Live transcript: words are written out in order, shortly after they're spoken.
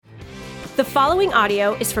The following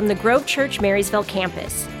audio is from the Grove Church Marysville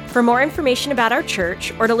campus. For more information about our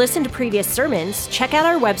church or to listen to previous sermons, check out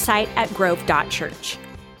our website at grove.church.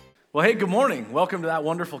 Well, hey, good morning. Welcome to that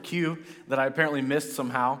wonderful cue that I apparently missed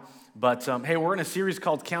somehow. But hey, we're in a series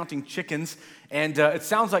called Counting Chickens, and it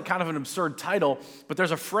sounds like kind of an absurd title, but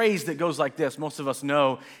there's a phrase that goes like this, most of us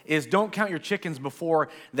know, is don't count your chickens before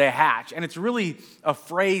they hatch. And it's really a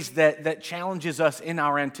phrase that challenges us in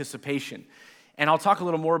our anticipation. And I'll talk a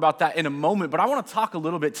little more about that in a moment, but I want to talk a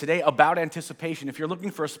little bit today about anticipation. If you're looking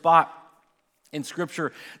for a spot in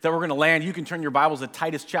Scripture that we're going to land, you can turn your Bibles to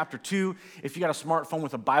Titus chapter 2. If you got a smartphone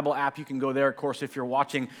with a Bible app, you can go there. Of course, if you're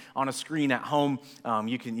watching on a screen at home,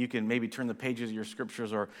 you can maybe turn the pages of your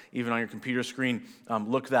Scriptures, or even on your computer screen,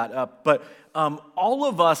 look that up. But all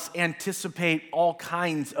of us anticipate all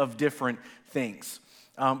kinds of different things.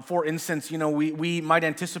 For instance, we might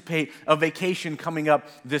anticipate a vacation coming up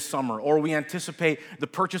this summer, or we anticipate the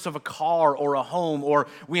purchase of a car or a home, or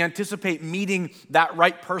we anticipate meeting that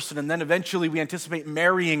right person, and then eventually we anticipate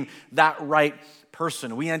marrying that right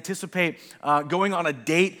person. We anticipate going on a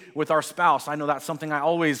date with our spouse. I know that's something I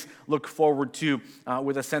always look forward to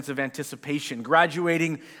with a sense of anticipation.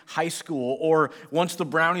 Graduating high school, or once the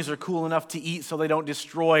brownies are cool enough to eat so they don't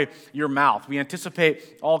destroy your mouth. We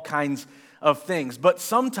anticipate all kinds of things. But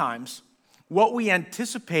sometimes what we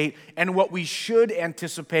anticipate and what we should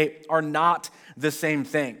anticipate are not the same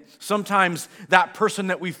thing. Sometimes that person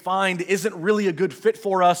that we find isn't really a good fit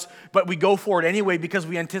for us, but we go for it anyway because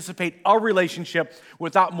we anticipate a relationship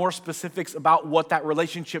without more specifics about what that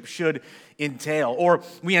relationship should entail. Or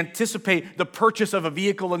we anticipate the purchase of a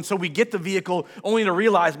vehicle, and so we get the vehicle only to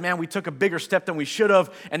realize, man, we took a bigger step than we should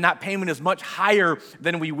have, and that payment is much higher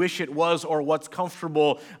than we wish it was, or what's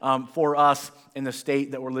comfortable for us in the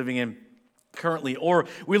state that we're living in currently. Or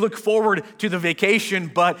we look forward to the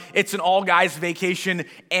vacation, but it's an all-guys vacation,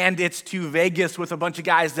 and it's to Vegas with a bunch of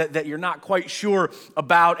guys that you're not quite sure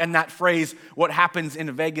about. And that phrase, what happens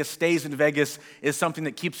in Vegas stays in Vegas, is something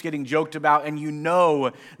that keeps getting joked about, and you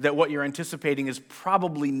know that what you're anticipating is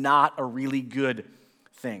probably not a really good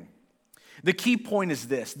thing. The key point is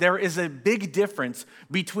this: there is a big difference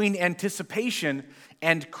between anticipation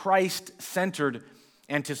and Christ-centered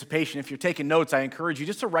anticipation. If you're taking notes, I encourage you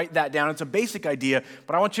just to write that down. It's a basic idea,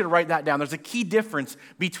 but I want you to write that down. There's a key difference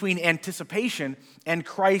between anticipation and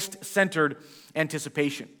Christ-centered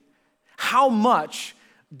anticipation. How much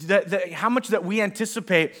that we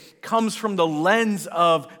anticipate comes from the lens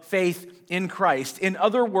of faith in Christ. In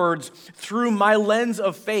other words, through my lens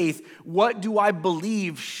of faith, what do I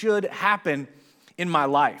believe should happen in my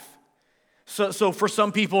life? So for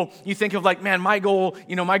some people, you think of like, man, my goal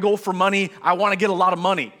for money, I want to get a lot of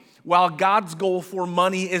money. While God's goal for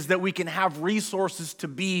money is that we can have resources to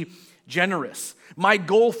be generous. My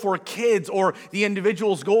goal for kids, or the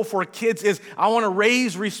individual's goal for kids, is I want to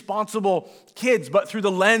raise responsible kids, but through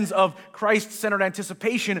the lens of Christ-centered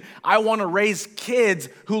anticipation, I want to raise kids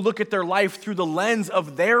who look at their life through the lens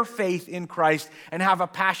of their faith in Christ and have a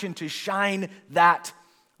passion to shine that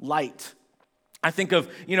light. I think of,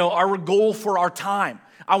 our goal for our time.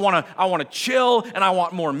 I want to chill, and I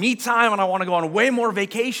want more me time, and I want to go on way more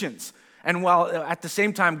vacations. And while at the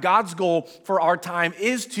same time, God's goal for our time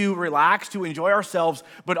is to relax, to enjoy ourselves,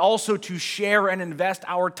 but also to share and invest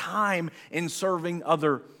our time in serving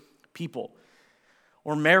other people.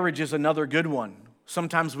 Or marriage is another good one.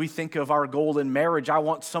 Sometimes we think of our goal in marriage, I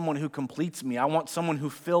want someone who completes me. I want someone who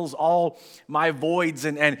fills all my voids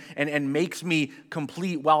and makes me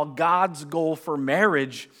complete, while God's goal for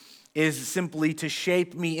marriage is simply to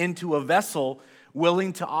shape me into a vessel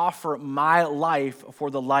willing to offer my life for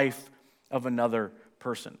the life of another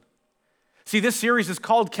person. See, this series is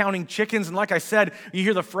called Counting Chickens, and like I said, you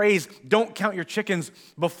hear the phrase, don't count your chickens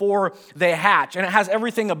before they hatch. And it has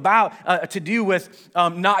everything to do with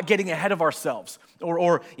not getting ahead of ourselves,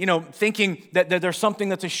 or thinking that there's something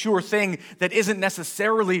that's a sure thing that isn't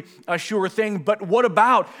necessarily a sure thing. But what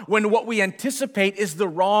about when what we anticipate is the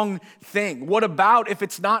wrong thing? What about if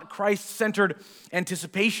it's not Christ-centered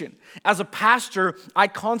anticipation? As a pastor, I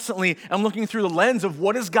constantly am looking through the lens of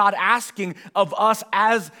what is God asking of us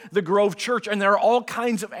as the Grove Church, and there are all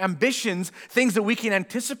kinds of ambitions, things that we can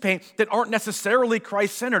anticipate that aren't necessarily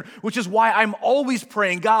Christ-centered, which is why I'm always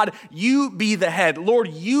praying, God, you be the head. Lord,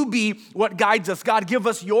 you be what guides us. God, give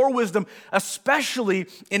us your wisdom, especially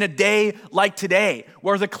in a day like today,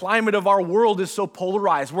 where the climate of our world is so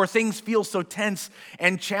polarized, where things feel so tense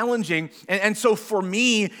and challenging. And so for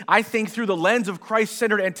me, I think through the lens of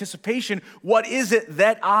Christ-centered anticipation, what is it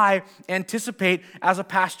that I anticipate as a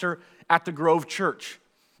pastor at the Grove Church?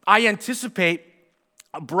 I anticipate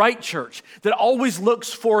a bright church that always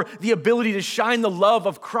looks for the ability to shine the love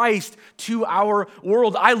of Christ to our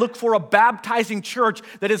world. I look for a baptizing church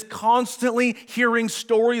that is constantly hearing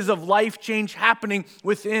stories of life change happening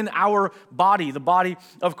within our body, the body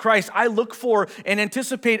of Christ. I look for and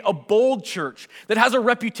anticipate a bold church that has a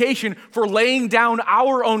reputation for laying down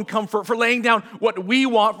our own comfort, for laying down what we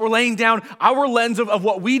want, for laying down our lens of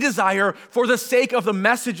what we desire for the sake of the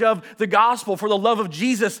message of the gospel, for the love of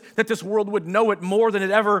Jesus, that this world would know it more than it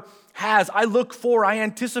ever has. I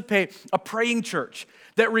anticipate a praying church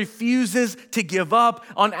that refuses to give up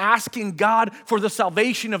on asking God for the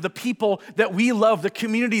salvation of the people that we love, the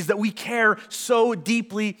communities that we care so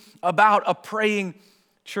deeply about. A praying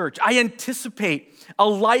church. I anticipate a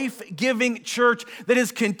life-giving church that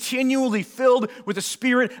is continually filled with a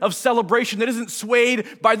spirit of celebration, that isn't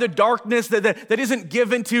swayed by the darkness, that isn't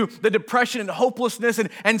given to the depression and hopelessness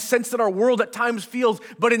and sense that our world at times feels,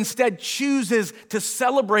 but instead chooses to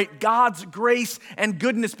celebrate God's grace and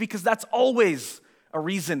goodness, because that's always a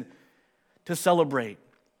reason to celebrate.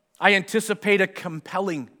 I anticipate a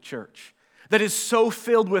compelling church that is so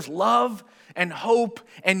filled with love and hope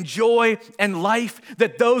and joy and life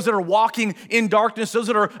that those that are walking in darkness, those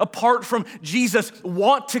that are apart from Jesus,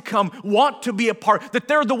 want to come, want to be a part, that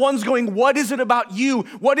they're the ones going, what is it about you?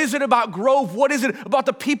 What is it about Grove? What is it about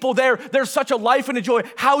the people there? There's such a life and a joy.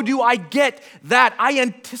 How do I get that? I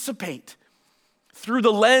anticipate through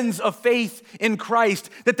the lens of faith in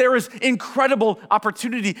Christ that there is incredible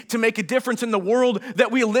opportunity to make a difference in the world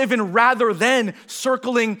that we live in, rather than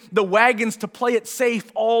circling the wagons to play it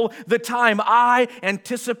safe all the time. I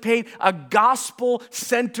anticipate a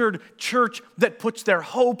gospel-centered church that puts their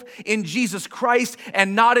hope in Jesus Christ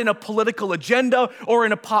and not in a political agenda or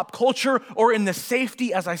in a pop culture or in the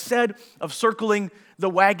safety, as I said, of circling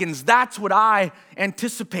the wagons. That's what I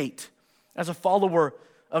anticipate as a follower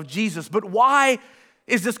of Jesus. But why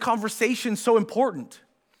is this conversation so important?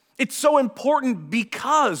 It's so important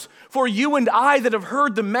because for you and I that have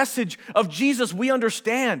heard the message of Jesus, we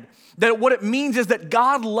understand that what it means is that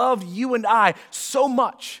God loved you and I so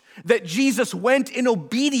much that Jesus went in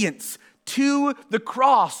obedience to the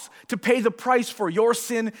cross to pay the price for your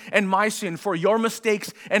sin and my sin, for your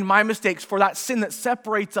mistakes and my mistakes, for that sin that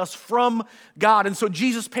separates us from God. And so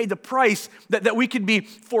Jesus paid the price that we could be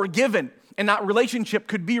forgiven and that relationship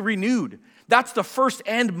could be renewed. That's the first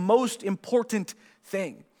and most important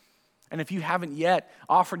thing. And if you haven't yet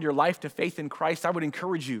offered your life to faith in Christ, I would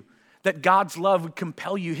encourage you that God's love would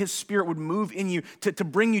compel you, His Spirit would move in you to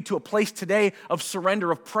bring you to a place today of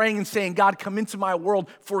surrender, of praying and saying, God, come into my world,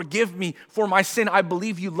 forgive me for my sin. I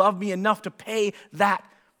believe you love me enough to pay that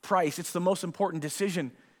price. It's the most important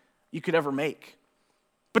decision you could ever make.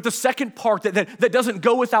 But the second part that doesn't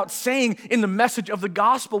go without saying in the message of the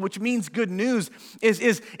gospel, which means good news,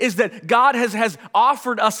 is that God has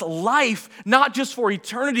offered us life, not just for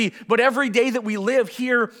eternity, but every day that we live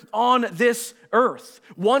here on this earth.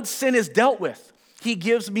 Once sin is dealt with, He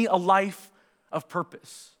gives me a life of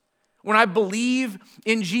purpose. When I believe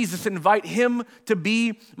in Jesus, invite Him to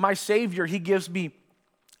be my Savior, He gives me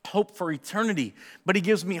hope for eternity, but He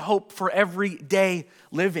gives me hope for everyday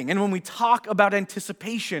living. And when we talk about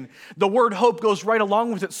anticipation, the word hope goes right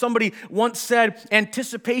along with it. Somebody once said,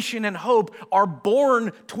 anticipation and hope are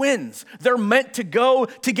born twins. They're meant to go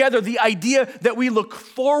together. The idea that we look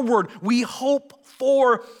forward, we hope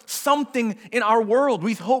for something in our world.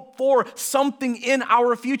 We hope for something in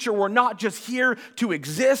our future. We're not just here to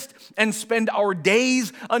exist and spend our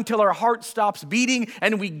days until our heart stops beating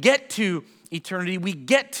and we get to eternity, we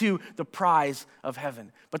get to the prize of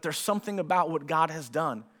heaven. But there's something about what God has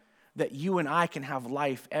done that you and I can have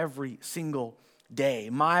life every single day.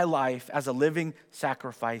 My life as a living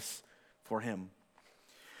sacrifice for Him.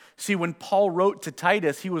 See, when Paul wrote to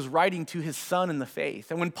Titus, he was writing to his son in the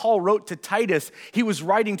faith. And when Paul wrote to Titus, he was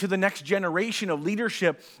writing to the next generation of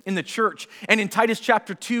leadership in the church. And in Titus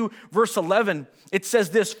chapter 2, verse 11, it says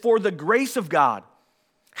this, "For the grace of God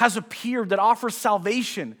has appeared that offers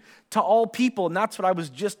salvation to all people." And that's what I was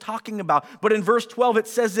just talking about. But in verse 12, it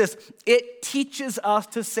says this, "It teaches us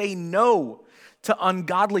to say no to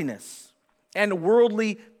ungodliness and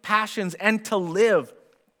worldly passions and to live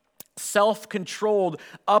self-controlled,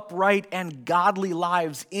 upright, and godly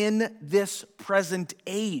lives in this present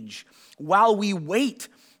age, while we wait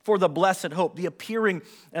for the blessed hope, the appearing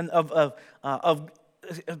of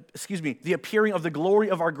the appearing of the glory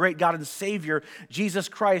of our great God and Savior, Jesus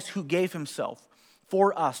Christ, who gave Himself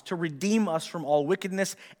for us to redeem us from all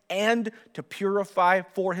wickedness and to purify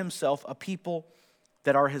for Himself a people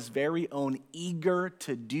that are His very own, eager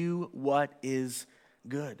to do what is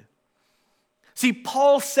good." See,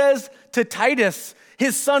 Paul says to Titus,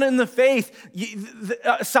 his son in the faith,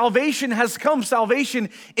 salvation has come, salvation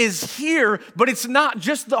is here, but it's not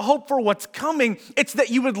just the hope for what's coming. It's that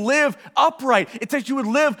you would live upright. It's that you would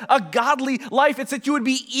live a godly life. It's that you would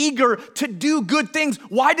be eager to do good things.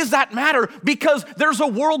 Why does that matter? Because there's a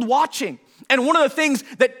world watching. And one of the things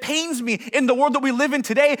that pains me in the world that we live in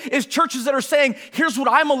today is churches that are saying, here's what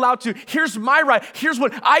I'm allowed to, here's my right, here's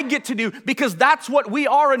what I get to do, because that's what we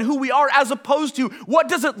are and who we are, as opposed to what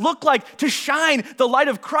does it look like to shine the light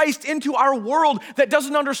of Christ into our world that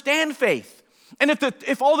doesn't understand faith. And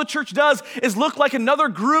if all the church does is look like another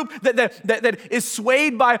group that is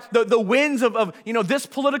swayed by the winds of this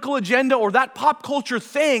political agenda or that pop culture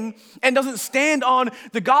thing and doesn't stand on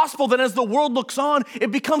the gospel, then as the world looks on,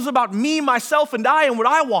 it becomes about me, myself, and I and what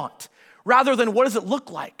I want, rather than what does it look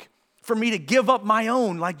like for me to give up my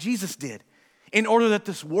own like Jesus did in order that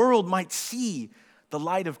this world might see the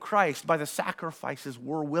light of Christ by the sacrifices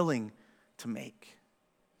we're willing to make.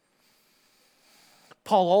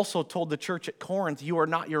 Paul also told the church at Corinth, you are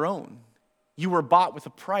not your own. You were bought with a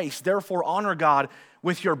price. Therefore, honor God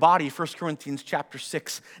with your body. 1 Corinthians chapter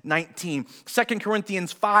 6, 19. 2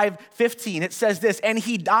 Corinthians 5, 15, it says this, and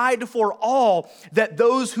he died for all, that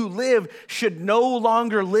those who live should no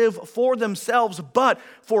longer live for themselves, but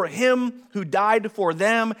for him who died for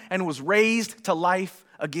them and was raised to life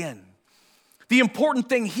again. The important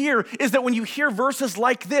thing here is that when you hear verses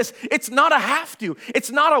like this, it's not a have to. It's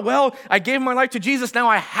not a, well, I gave my life to Jesus, now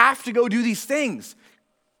I have to go do these things.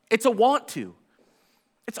 It's a want to.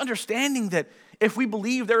 It's understanding that if we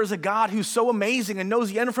believe there is a God who's so amazing and knows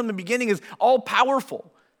the end from the beginning, is all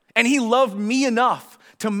powerful, and he loved me enough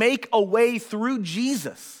to make a way through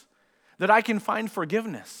Jesus that I can find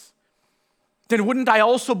forgiveness, then wouldn't I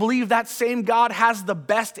also believe that same God has the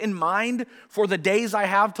best in mind for the days I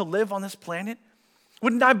have to live on this planet?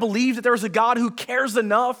 Wouldn't I believe that there's a God who cares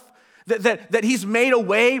enough that he's made a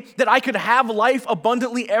way that I could have life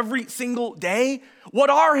abundantly every single day? What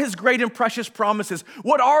are his great and precious promises?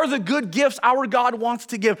 What are the good gifts our God wants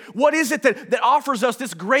to give? What is it that offers us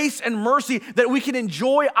this grace and mercy that we can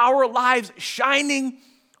enjoy our lives shining,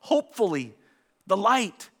 hopefully, the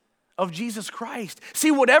light of Jesus Christ? See,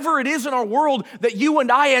 whatever it is in our world that you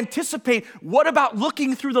and I anticipate, what about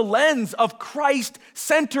looking through the lens of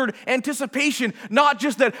Christ-centered anticipation? Not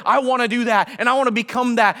just that I want to do that, and I want to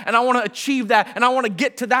become that, and I want to achieve that, and I want to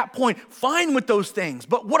get to that point. Fine with those things,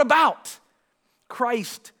 but what about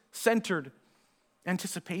Christ-centered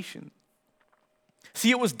anticipation? See,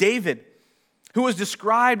 it was David who was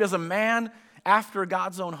described as a man after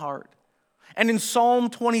God's own heart. And in Psalm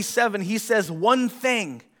 27, he says, one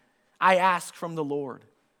thing I ask from the Lord.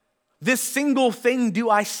 This single thing do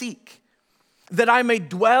I seek, that I may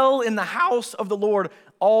dwell in the house of the Lord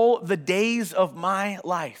all the days of my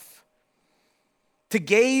life, to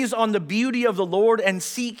gaze on the beauty of the Lord and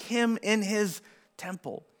seek him in his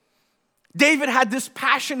temple. David had this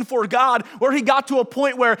passion for God where he got to a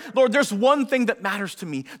point where, Lord, there's one thing that matters to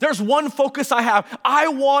me. There's one focus I have. I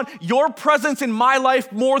want your presence in my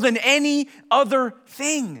life more than any other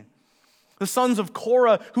thing. The sons of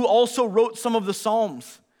Korah, who also wrote some of the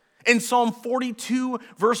Psalms. In Psalm 42,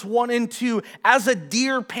 verse 1 and 2, as a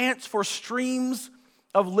deer pants for streams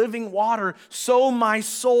of living water, so my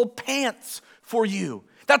soul pants for you.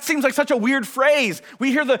 That seems like such a weird phrase.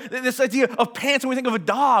 We hear this idea of pants and we think of a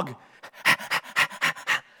dog.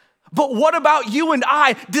 But what about you and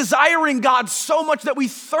I desiring God so much that we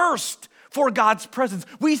thirst for God's presence?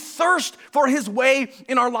 We thirst for his way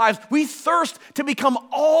in our lives. We thirst to become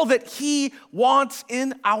all that he wants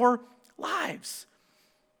in our lives.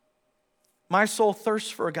 My soul thirsts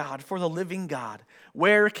for God, for the living God.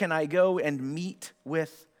 Where can I go and meet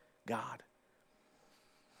with God?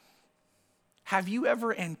 Have you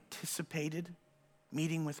ever anticipated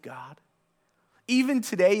meeting with God? Even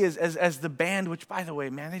today as the band, which by the way,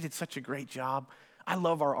 man, they did such a great job. I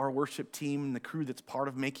love our worship team and the crew that's part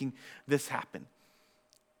of making this happen.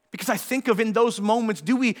 Because I think of in those moments,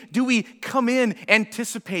 do we come in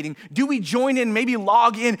anticipating? Do we join in, maybe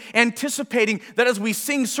log in, anticipating that as we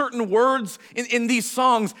sing certain words in these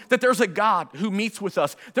songs, that there's a God who meets with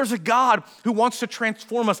us. There's a God who wants to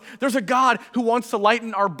transform us. There's a God who wants to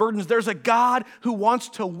lighten our burdens. There's a God who wants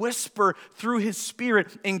to whisper through his Spirit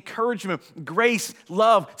encouragement, grace,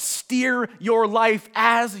 love, steer your life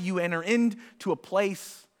as you enter into a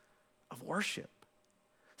place of worship.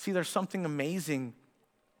 See, there's something amazing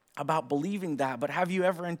about believing that, but have you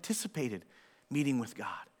ever anticipated meeting with God?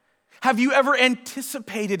 Have you ever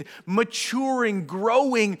anticipated maturing,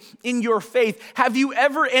 growing in your faith? Have you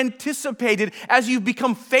ever anticipated, as you've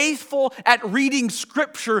become faithful at reading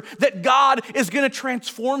Scripture, that God is going to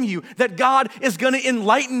transform you, that God is going to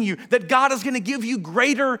enlighten you, that God is going to give you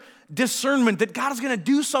greater discernment, that God is going to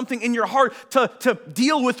do something in your heart to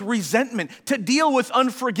deal with resentment, to deal with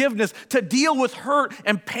unforgiveness, to deal with hurt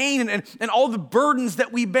and pain and all the burdens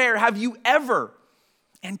that we bear? Have you ever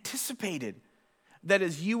anticipated that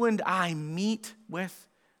as you and I meet with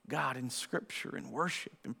God in Scripture, in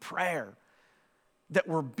worship, in prayer, that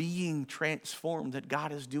we're being transformed, that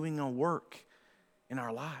God is doing a work in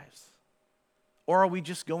our lives? Or are we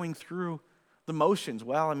just going through the motions?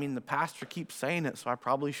 Well, I mean, the pastor keeps saying it, so I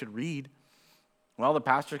probably should read. Well, the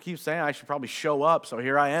pastor keeps saying I should probably show up, so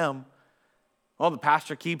here I am. Well, the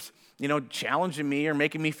pastor keeps, challenging me or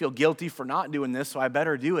making me feel guilty for not doing this, so I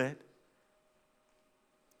better do it.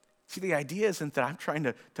 See, the idea isn't that I'm trying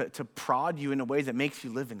to prod you in a way that makes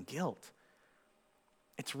you live in guilt.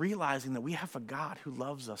 It's realizing that we have a God who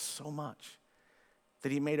loves us so much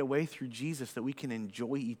that he made a way through Jesus that we can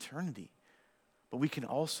enjoy eternity, but we can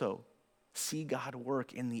also see God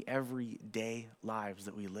work in the everyday lives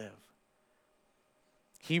that we live.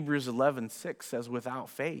 Hebrews 11:6 says, without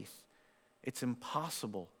faith, it's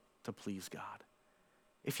impossible to please God.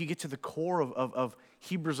 If you get to the core of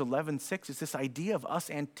Hebrews 11:6, it's this idea of us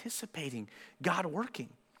anticipating God working.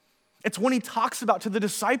 It's when he talks about to the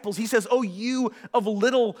disciples, he says, oh, you of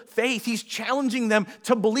little faith. He's challenging them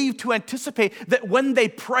to believe, to anticipate that when they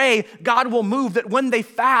pray, God will move, that when they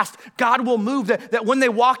fast, God will move, that when they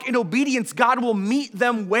walk in obedience, God will meet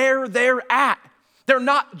them where they're at. They're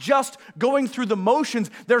not just going through the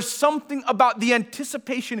motions. There's something about the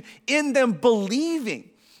anticipation in them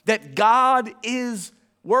believing that God is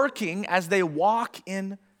working as they walk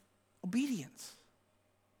in obedience.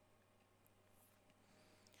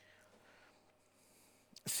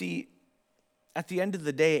 See, at the end of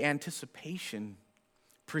the day, anticipation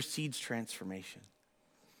precedes transformation.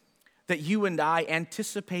 That you and I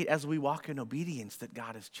anticipate as we walk in obedience that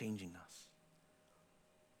God is changing us.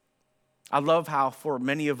 I love how for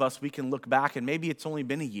many of us we can look back and maybe it's only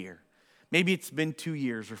been a year. Maybe it's been 2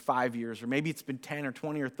 years or 5 years, or maybe it's been 10 or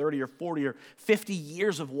 20 or 30 or 40 or 50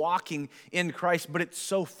 years of walking in Christ, but it's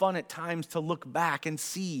so fun at times to look back and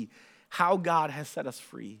see how God has set us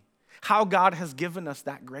free, how God has given us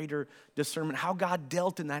that greater discernment, how God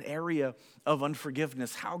dealt in that area of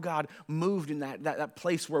unforgiveness, how God moved in that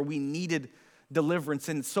place where we needed deliverance.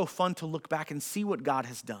 And it's so fun to look back and see what God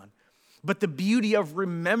has done. But the beauty of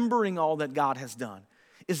remembering all that God has done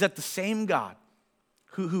is that the same God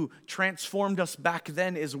who transformed us back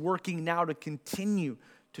then is working now to continue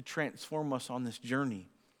to transform us on this journey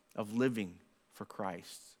of living for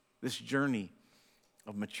Christ, this journey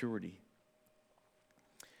of maturity.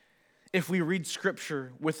 If we read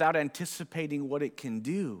Scripture without anticipating what it can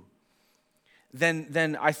do,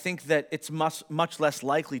 then I think that it's much less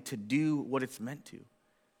likely to do what it's meant to.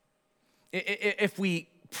 If we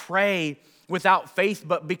pray without faith,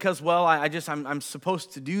 but because, well, I'm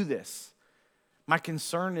supposed to do this, my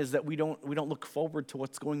concern is that we don't look forward to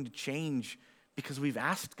what's going to change because we've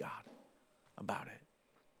asked God about it.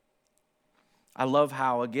 I love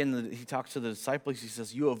how, again, he talks to the disciples. He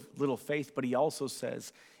says, you have little faith, but he also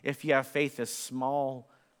says, if you have faith as small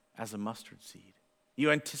as a mustard seed,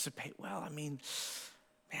 you anticipate, well,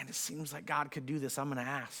 it seems like God could do this. I'm going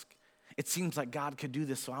to ask. It seems like God could do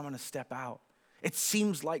this, so I'm going to step out. It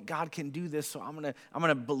seems like God can do this, so I'm going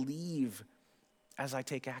to believe as I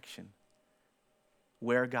take action.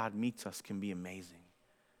 Where God meets us can be amazing.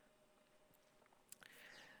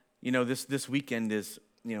 This weekend is,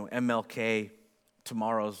 MLK,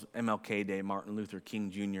 tomorrow's MLK Day, Martin Luther King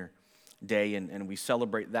Jr. Day, and we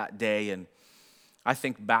celebrate that day. And I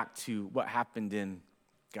think back to what happened in,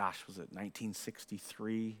 was it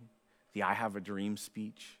 1963? The I Have a Dream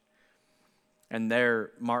speech. And there,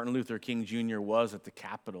 Martin Luther King Jr. was at the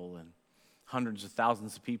Capitol, and hundreds of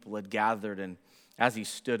thousands of people had gathered, and as he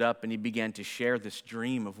stood up and he began to share this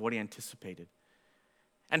dream of what he anticipated.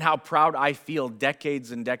 And how proud I feel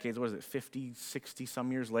decades and decades, 50, 60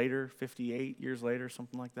 some years later, 58 years later,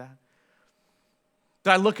 something like that.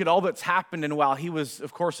 That I look at all that's happened, and while he was,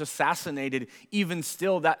 of course, assassinated, even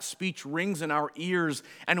still that speech rings in our ears,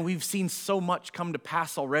 and we've seen so much come to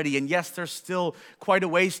pass already. And yes, there's still quite a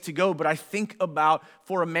ways to go, but I think about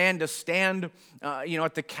for a man to stand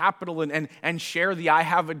at the Capitol and share the I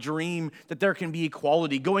have a dream that there can be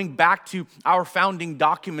equality, going back to our founding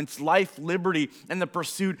documents, life, liberty, and the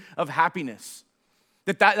pursuit of happiness.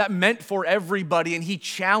 That meant for everybody, and he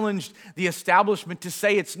challenged the establishment to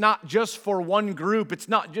say it's not just for one group, it's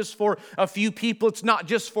not just for a few people, it's not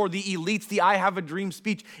just for the elites. The I Have a Dream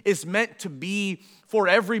speech is meant to be for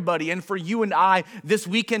everybody, and for you and I this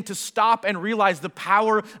weekend to stop and realize the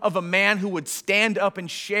power of a man who would stand up and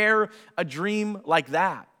share a dream like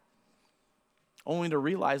that, only to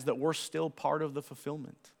realize that we're still part of the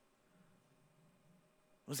fulfillment.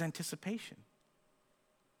 It was anticipation.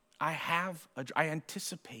 I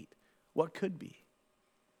anticipate what could be.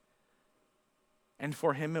 And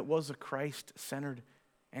for him, it was a Christ-centered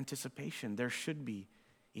anticipation. There should be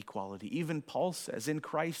equality. Even Paul says, in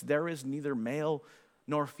Christ, there is neither male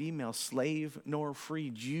nor female, slave nor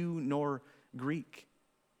free, Jew nor Greek.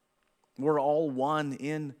 We're all one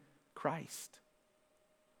in Christ.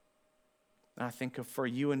 And I think of for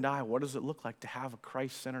you and I, what does it look like to have a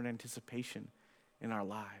Christ-centered anticipation in our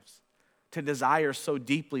lives? To desire so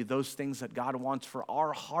deeply those things that God wants for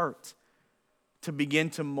our heart to begin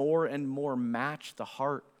to more and more match the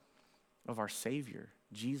heart of our Savior,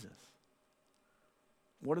 Jesus.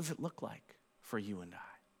 What does it look like for you and I?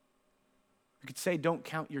 You could say, don't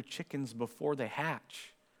count your chickens before they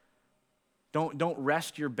hatch. Don't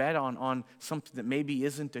rest your bet on something that maybe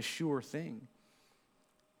isn't a sure thing.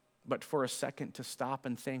 But for a second to stop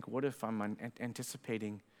and think, what if I'm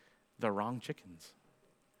anticipating the wrong chickens?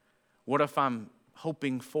 What if I'm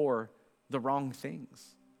hoping for the wrong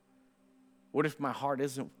things? What if my heart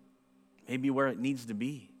isn't maybe where it needs to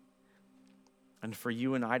be? And for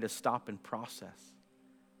you and I to stop and process.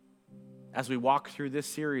 As we walk through this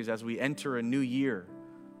series, as we enter a new year,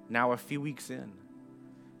 now a few weeks in,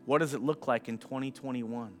 what does it look like in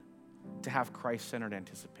 2021 to have Christ-centered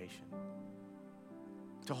anticipation?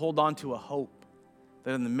 To hold on to a hope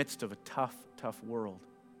that in the midst of a tough, tough world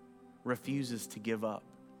refuses to give up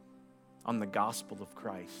on the gospel of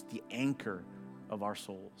Christ, the anchor of our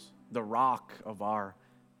souls, the rock of our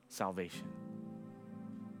salvation.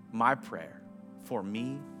 My prayer for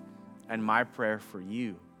me and my prayer for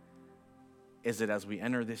you is that as we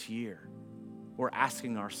enter this year, we're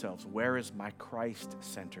asking ourselves, where is my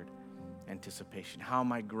Christ-centered anticipation? How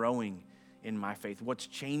am I growing in my faith? What's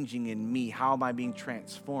changing in me? How am I being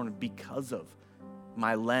transformed because of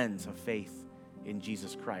my lens of faith in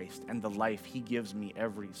Jesus Christ and the life he gives me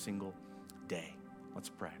every single day? Let's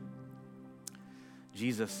pray.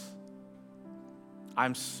 Jesus,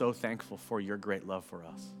 I'm so thankful for your great love for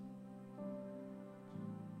us.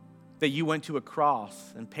 That you went to a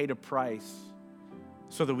cross and paid a price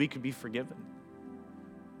so that we could be forgiven.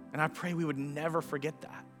 And I pray we would never forget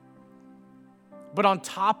that. But on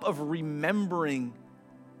top of remembering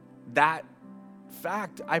that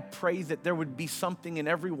fact, I pray that there would be something in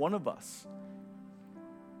every one of us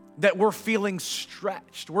that we're feeling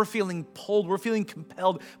stretched, we're feeling pulled, we're feeling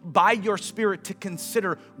compelled by your Spirit to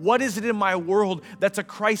consider, what is it in my world that's a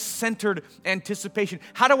Christ-centered anticipation?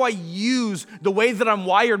 How do I use the way that I'm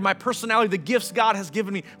wired, my personality, the gifts God has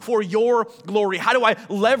given me for your glory? How do I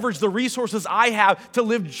leverage the resources I have to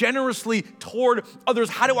live generously toward others?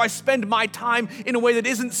 How do I spend my time in a way that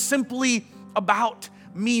isn't simply about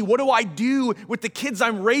me? What do I do with the kids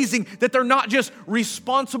I'm raising that they're not just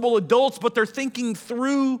responsible adults, but they're thinking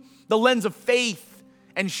through the lens of faith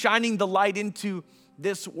and shining the light into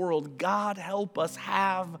this world? God, help us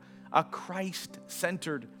have a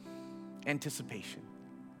Christ-centered anticipation.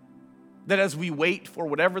 That as we wait for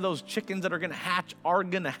whatever those chickens that are going to hatch are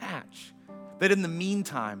going to hatch, that in the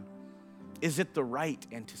meantime, is it the right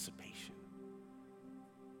anticipation?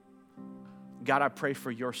 God, I pray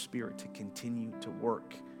for your Spirit to continue to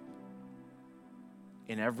work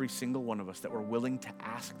in every single one of us, that we're willing to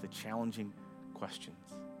ask the challenging questions.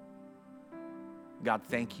 God,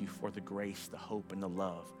 thank you for the grace, the hope, and the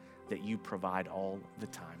love that you provide all the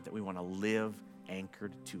time, that we want to live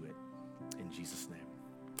anchored to it. In Jesus' name,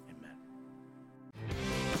 amen.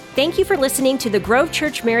 Thank you for listening to the Grove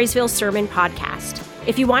Church Marysville Sermon Podcast.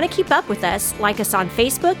 If you want to keep up with us, like us on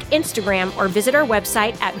Facebook, Instagram, or visit our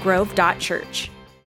website at grove.church.